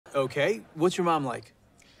Okay, what's your mom like?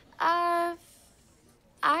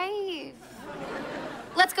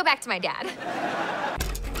 Let's go back to my dad.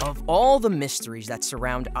 Of all the mysteries that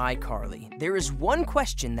surround iCarly, there is one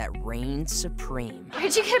question that reigns supreme.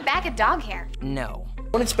 Where'd you get a bag of dog hair? No.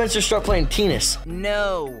 When did Spencer start playing tennis?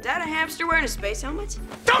 No. Is that a hamster wearing a space helmet?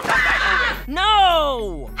 Don't come back over!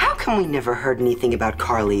 No! How come we never heard anything about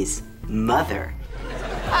Carly's mother?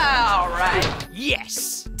 All right.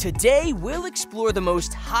 Yes! Today, we'll explore the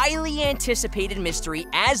most highly anticipated mystery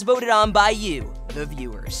as voted on by you, the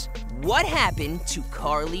viewers. What happened to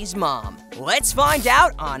Carly's mom? Let's find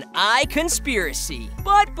out on iConspiracy.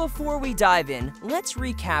 But before we dive in, let's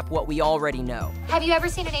recap what we already know. Have you ever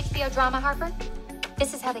seen an HBO drama, Harper?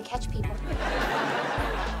 This is how they catch people.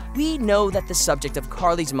 We know that the subject of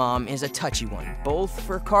Carly's mom is a touchy one, both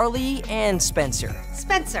for Carly and Spencer.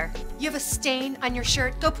 Spencer, you have a stain on your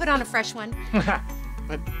shirt. Go put on a fresh one.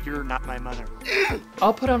 But you're not my mother.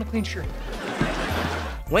 I'll put on a clean shirt.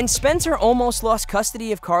 When Spencer almost lost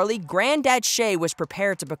custody of Carly, Granddad Shay was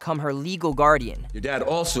prepared to become her legal guardian. Your dad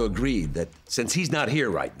also agreed that since he's not here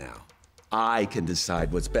right now, I can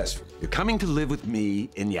decide what's best for you. You're coming to live with me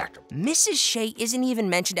in Yakima. Mrs. Shay isn't even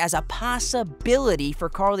mentioned as a possibility for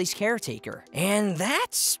Carly's caretaker. And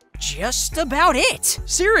that's just about it.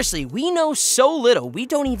 Seriously, we know so little, we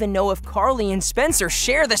don't even know if Carly and Spencer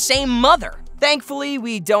share the same mother. Thankfully,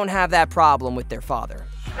 we don't have that problem with their father.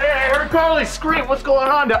 Hey, I heard Carly scream. What's going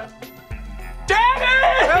on? Daddy!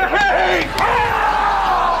 Hey!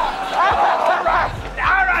 All right.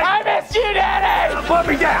 I missed you, Daddy! Put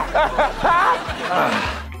me down.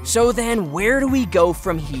 So then, where do we go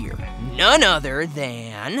from here? None other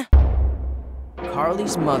than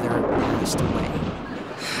Carly's mother passed away.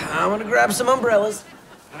 I'm gonna grab some umbrellas.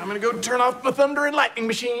 I'm gonna go turn off the thunder and lightning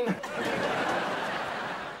machine.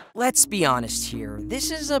 Let's be honest here,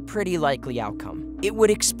 this is a pretty likely outcome. It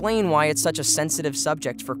would explain why it's such a sensitive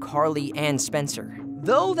subject for Carly and Spencer.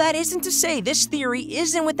 Though that isn't to say this theory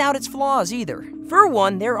isn't without its flaws either. For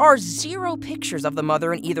one, there are 0 pictures of the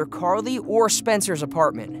mother in either Carly or Spencer's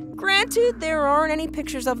apartment. Granted, there aren't any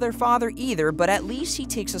pictures of their father either, but at least he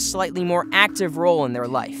takes a slightly more active role in their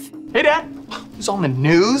life. Hey, Dad. Who's on the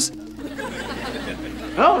news?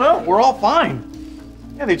 No, we're all fine.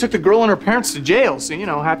 Yeah, they took the girl and her parents to jail, so, you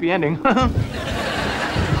know, happy ending.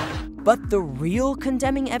 But the real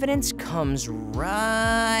condemning evidence comes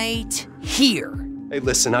right here. Hey,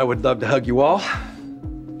 listen, I would love to hug you all,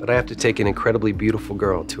 but I have to take an incredibly beautiful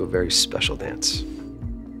girl to a very special dance.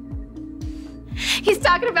 He's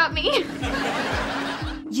talking about me.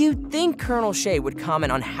 You'd think Colonel Shay would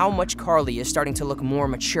comment on how much Carly is starting to look more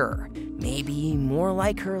mature. Maybe more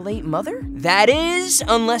like her late mother? That is,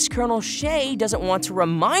 unless Colonel Shay doesn't want to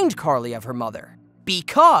remind Carly of her mother.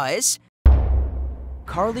 Because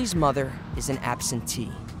Carly's mother is an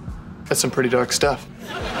absentee. That's some pretty dark stuff.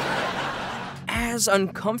 As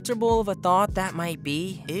uncomfortable of a thought that might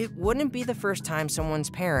be, it wouldn't be the first time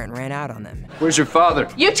someone's parent ran out on them. Where's your father?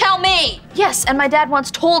 You tell me! Yes, and my dad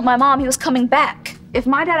once told my mom he was coming back. If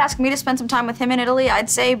my dad asked me to spend some time with him in Italy, I'd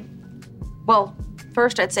say, well,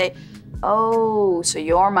 first I'd say, oh, so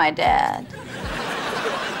you're my dad.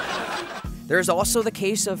 There's also the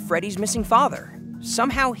case of Freddie's missing father.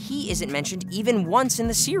 Somehow he isn't mentioned even once in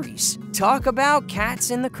the series. Talk about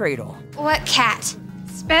cats in the cradle. What cat?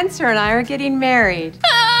 Spencer and I are getting married.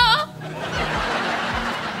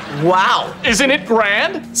 Wow, isn't it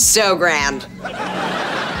grand? So grand.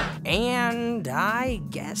 And I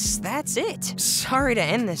guess that's it. Sorry to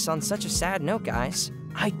end this on such a sad note, guys.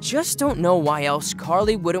 I just don't know why else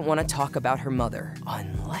Carly wouldn't want to talk about her mother.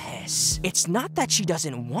 Unless it's not that she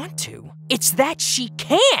doesn't want to, it's that she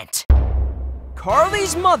can't.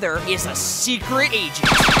 Carly's mother is a secret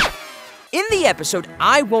agent. In the episode,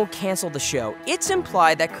 I Won't Cancel the Show, it's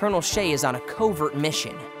implied that Colonel Shay is on a covert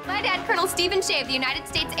mission. My dad, Colonel Stephen Shay of the United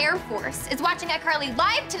States Air Force, is watching iCarly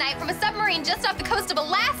live tonight from a submarine just off the coast of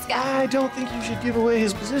Alaska. I don't think you should give away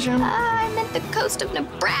his position. I meant the coast of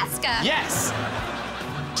Nebraska. Yes!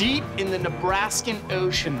 Deep in the Nebraskan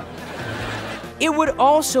Ocean. It would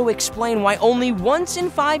also explain why only once in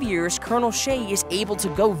 5 years Colonel Shay is able to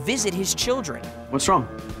go visit his children. What's wrong?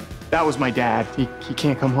 That was my dad. He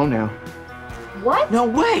can't come home now. What? No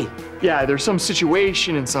way. Yeah, there's some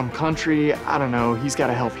situation in some country. I don't know. He's got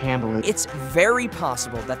to help handle it. It's very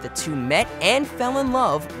possible that the two met and fell in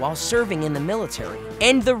love while serving in the military.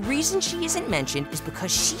 And the reason she isn't mentioned is because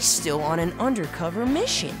she's still on an undercover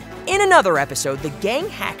mission. In another episode, the gang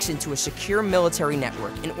hacks into a secure military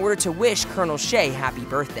network in order to wish Colonel Shay happy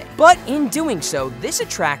birthday. But in doing so, this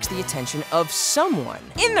attracts the attention of someone.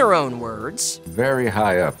 In their own words, very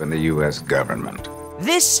high up in the U.S. government.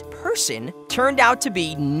 This person turned out to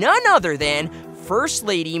be none other than First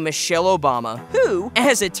Lady Michelle Obama, who,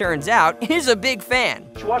 as it turns out, is a big fan.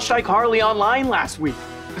 She watched iCarly online last week.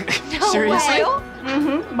 Seriously?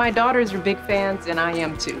 Way. My daughters are big fans, and I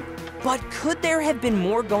am too. But could there have been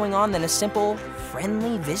more going on than a simple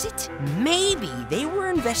friendly visit? Maybe they were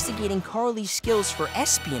investigating Carly's skills for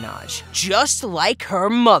espionage, just like her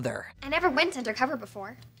mother. I never went undercover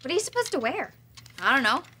before. What are you supposed to wear? I don't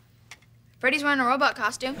know. Freddy's wearing a robot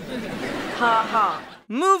costume. Ha ha.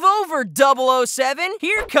 Move over, 007.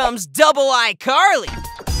 Here comes Double iCarly.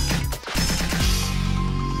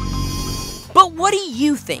 But what do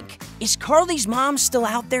you think? Is Carly's mom still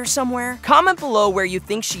out there somewhere? Comment below where you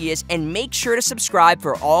think she is and make sure to subscribe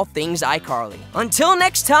for all things iCarly. Until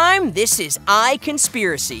next time, this is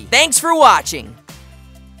iConspiracy. Thanks for watching.